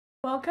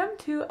Welcome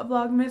to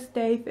Vlogmas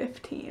Day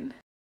 15.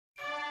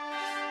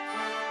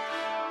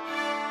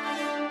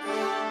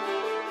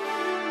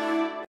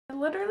 I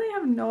literally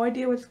have no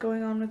idea what's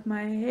going on with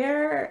my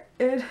hair.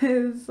 It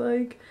is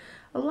like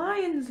a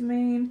lion's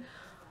mane,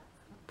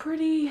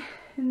 pretty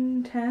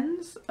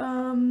intense.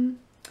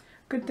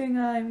 Good thing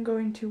I'm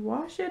going to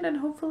wash it and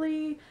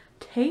hopefully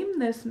tame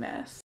this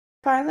mess.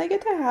 Finally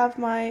get to have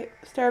my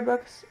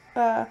Starbucks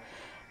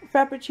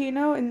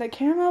Frappuccino in the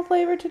caramel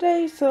flavor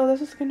today, so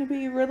this is going to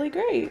be really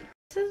great.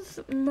 This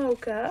is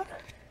Mocha.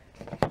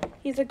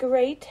 He's a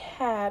gray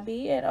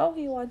tabby, and oh,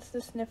 he wants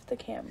to sniff the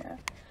camera.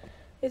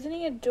 Isn't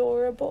he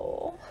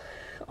adorable?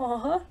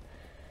 Aw,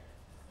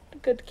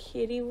 good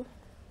kitty.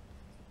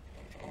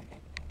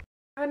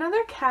 I have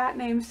another cat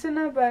named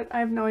Cinna, but I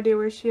have no idea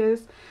where she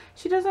is.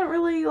 She doesn't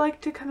really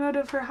like to come out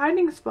of her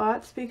hiding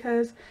spots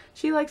because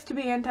she likes to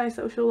be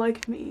antisocial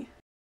like me.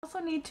 I also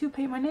need to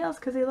paint my nails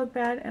because they look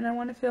bad, and I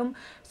want to film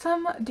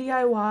some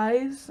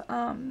DIYs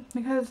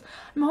because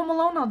I'm home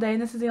alone all day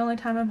and this is the only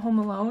time I'm home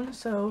alone,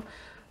 so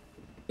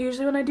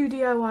usually when I do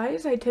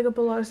DIYs I take up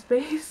a lot of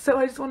space, so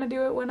I just want to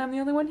do it when I'm the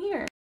only one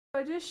here.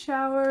 I just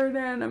showered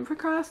and I'm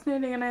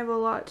procrastinating and I have a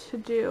lot to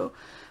do,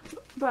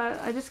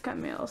 but I just got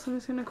mail, so I'm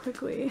just going to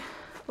quickly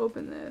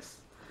open this,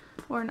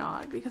 or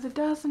not, because it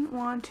doesn't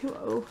want to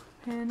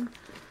open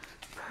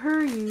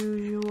per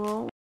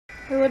usual.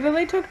 It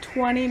literally took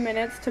 20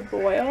 minutes to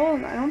boil,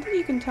 and I don't think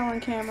you can tell on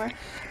camera,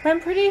 but I'm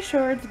pretty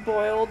sure it's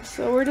boiled,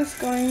 so we're just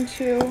going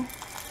to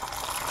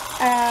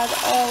add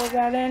all of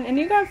that in, and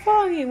you got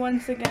foggy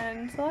once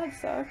again, so that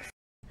sucks.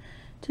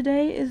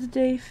 Today is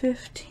day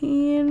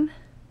 15,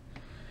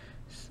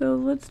 so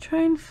let's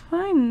try and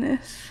find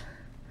this.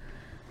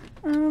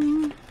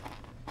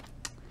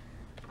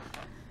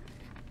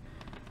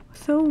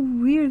 So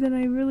weird that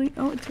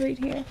oh, it's right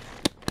here,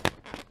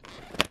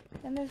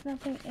 and there's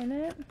nothing in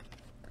it.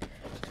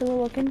 So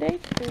we'll look in day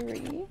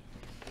 3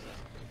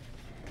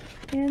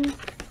 and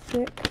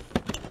 6,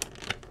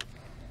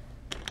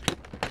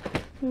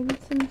 maybe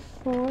some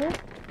 4,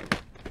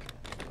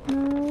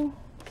 no,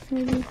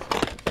 maybe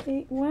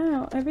 8.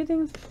 Wow,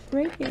 everything's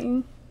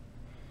breaking.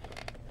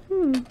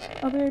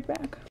 I'll be right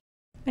back.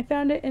 I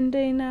found it in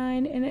day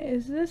 9 and it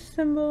is this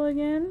symbol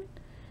again.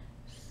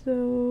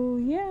 So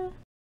yeah,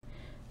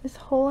 this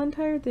whole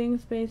entire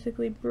thing's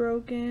basically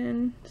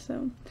broken.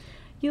 So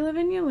you live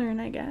and you learn,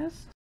 I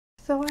guess.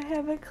 So I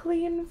have a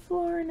clean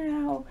floor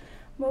now.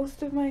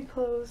 Most of my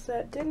clothes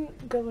that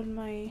didn't go in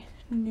my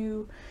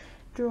new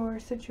drawer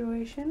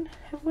situation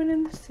have went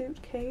in the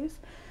suitcase.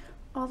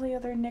 All the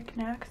other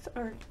knickknacks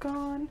are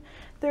gone.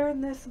 They're in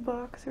this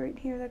box right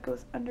here that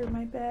goes under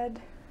my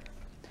bed.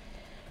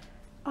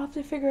 I'll have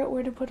to figure out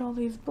where to put all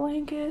these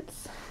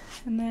blankets,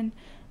 and then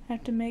I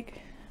have to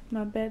make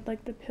my bed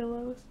like the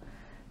pillows.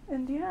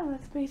 And yeah,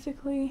 that's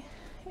basically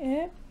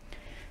it.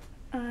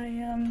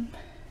 I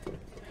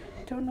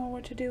don't know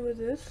what to do with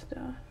this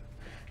stuff.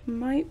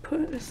 Might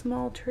put a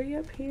small tree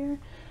up here,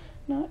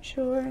 not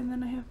sure. And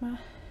then I have my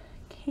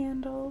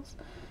candles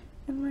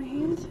and my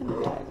hand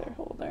sanitizer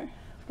holder,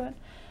 but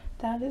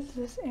that is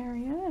this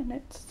area, and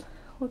it's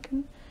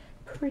looking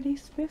pretty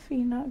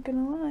spiffy, not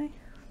gonna lie.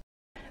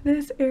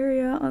 This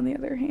area, on the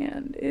other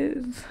hand,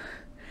 is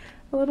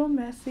a little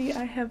messy.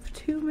 I have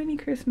too many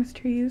Christmas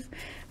trees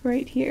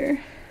right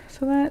here,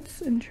 so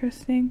that's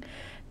interesting.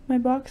 My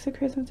box of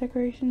Christmas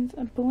decorations,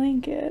 a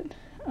blanket,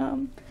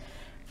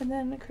 and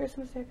then the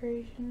Christmas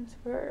decorations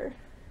for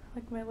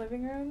like my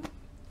living room,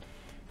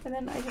 and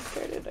then I just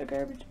started a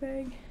garbage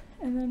bag,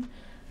 and then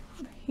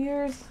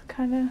here's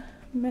kind of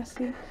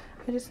messy.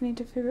 I just need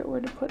to figure out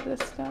where to put this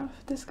stuff.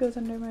 This goes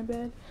under my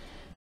bed.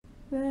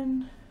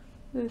 Then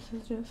this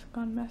has just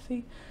gone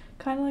messy,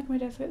 kind of like my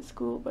desk at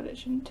school, but it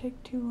shouldn't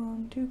take too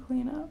long to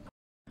clean up.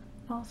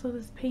 Also,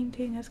 this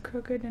painting is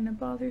crooked and it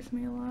bothers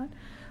me a lot,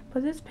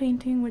 but this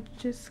painting, which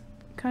just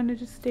kind of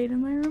just stayed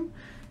in my room,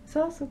 it's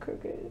also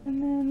crooked.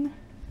 And then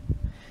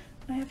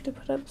I have to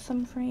put up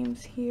some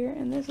frames here,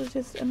 and this is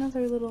just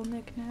another little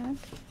knickknack.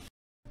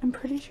 I'm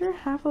pretty sure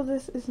half of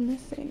this is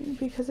missing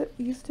because it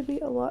used to be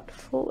a lot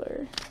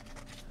fuller,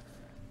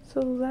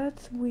 so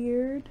that's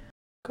weird.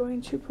 I'm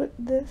going to put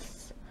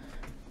this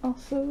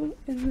also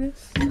in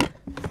this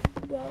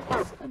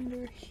box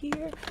under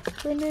here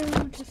for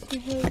now, just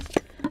because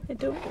I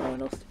don't know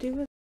what else to do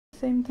with it.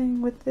 Same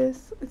thing with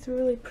this. It's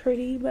really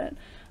pretty, but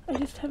I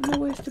just have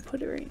nowhere to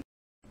put it right now.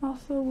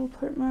 Also, we'll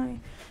put my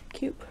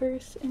cute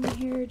purse in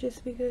here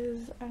just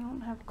because I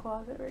don't have a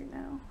closet right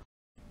now.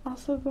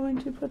 Also going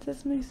to put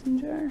this mason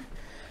jar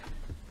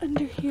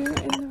under here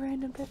in the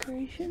random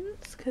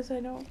decorations because I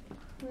don't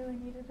really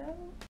need it out.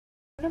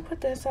 I'm gonna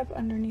put this up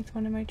underneath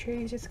one of my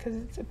trees just because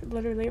it's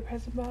literally a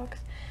present box.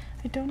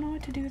 I don't know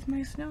what to do with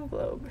my snow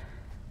globe.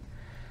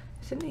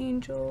 It's an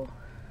angel,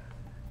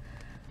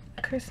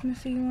 a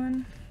Christmassy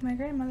one. My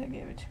grandmother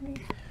gave it to me.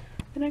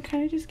 Then I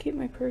kind of just keep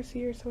my purse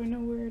here so I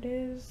know where it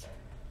is.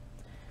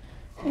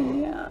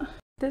 And yeah,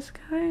 this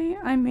guy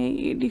I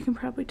made. You can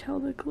probably tell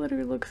the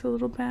glitter looks a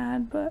little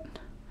bad, but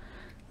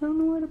I don't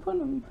know where to put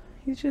him.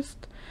 He's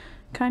just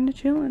kind of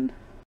chilling.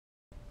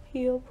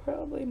 he'll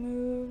probably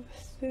move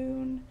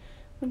soon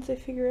once I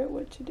figure out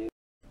what to do.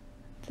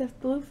 The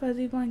blue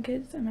fuzzy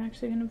blankets I'm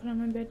actually going to put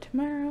on my bed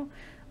tomorrow,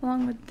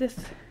 along with this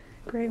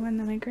gray one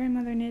that my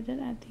grandmother knitted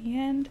at the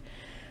end.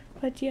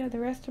 But yeah, the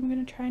rest I'm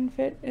going to try and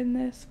fit in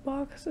this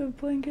box of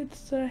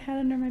blankets that I had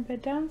under my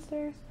bed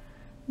downstairs.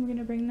 I'm going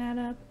to bring that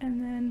up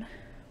and then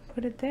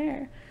put it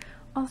there.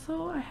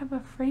 Also, I have a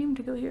frame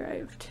to go here. I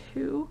have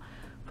two,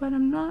 but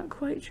I'm not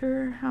quite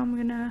sure how I'm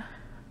going to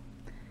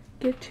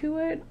get to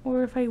it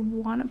or if I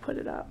want to put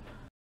it up.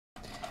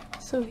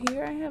 So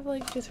here I have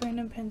like just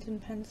random pens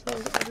and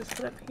pencils I'll just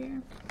put up here,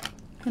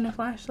 and a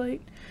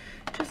flashlight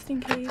just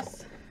in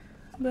case.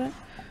 But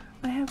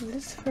I have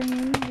this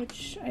frame,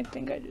 which I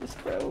think I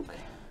just broke,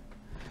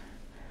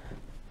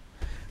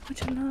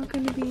 which I'm not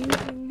going to be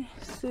using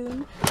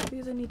soon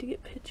because I need to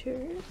get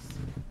pictures.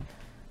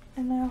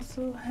 And I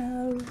also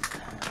have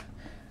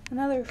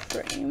another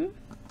frame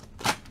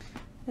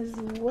as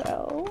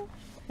well,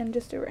 and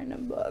just a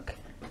random book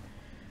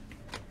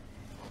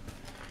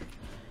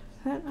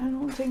that I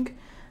don't think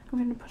I'm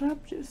going to put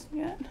up just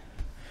yet.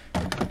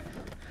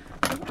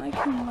 I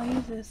can lay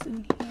this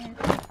in here.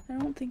 I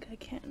don't think I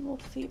can. We'll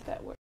see if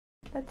that works.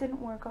 That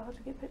didn't work. I'll have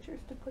to get pictures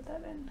to put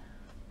that in.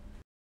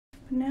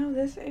 But now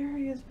this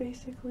area is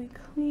basically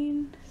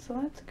clean, so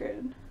that's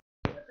good.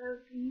 Of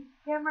the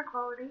camera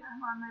quality,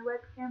 I'm on my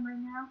webcam right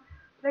now,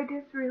 but I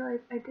just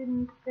realized I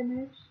didn't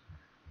finish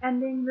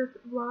ending this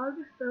vlog,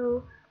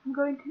 so I'm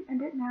going to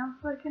end it now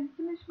so I can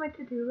finish my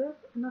to-do list,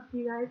 and I'll see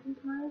you guys in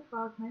tomorrow's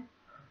Vlogmas.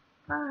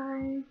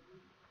 Bye!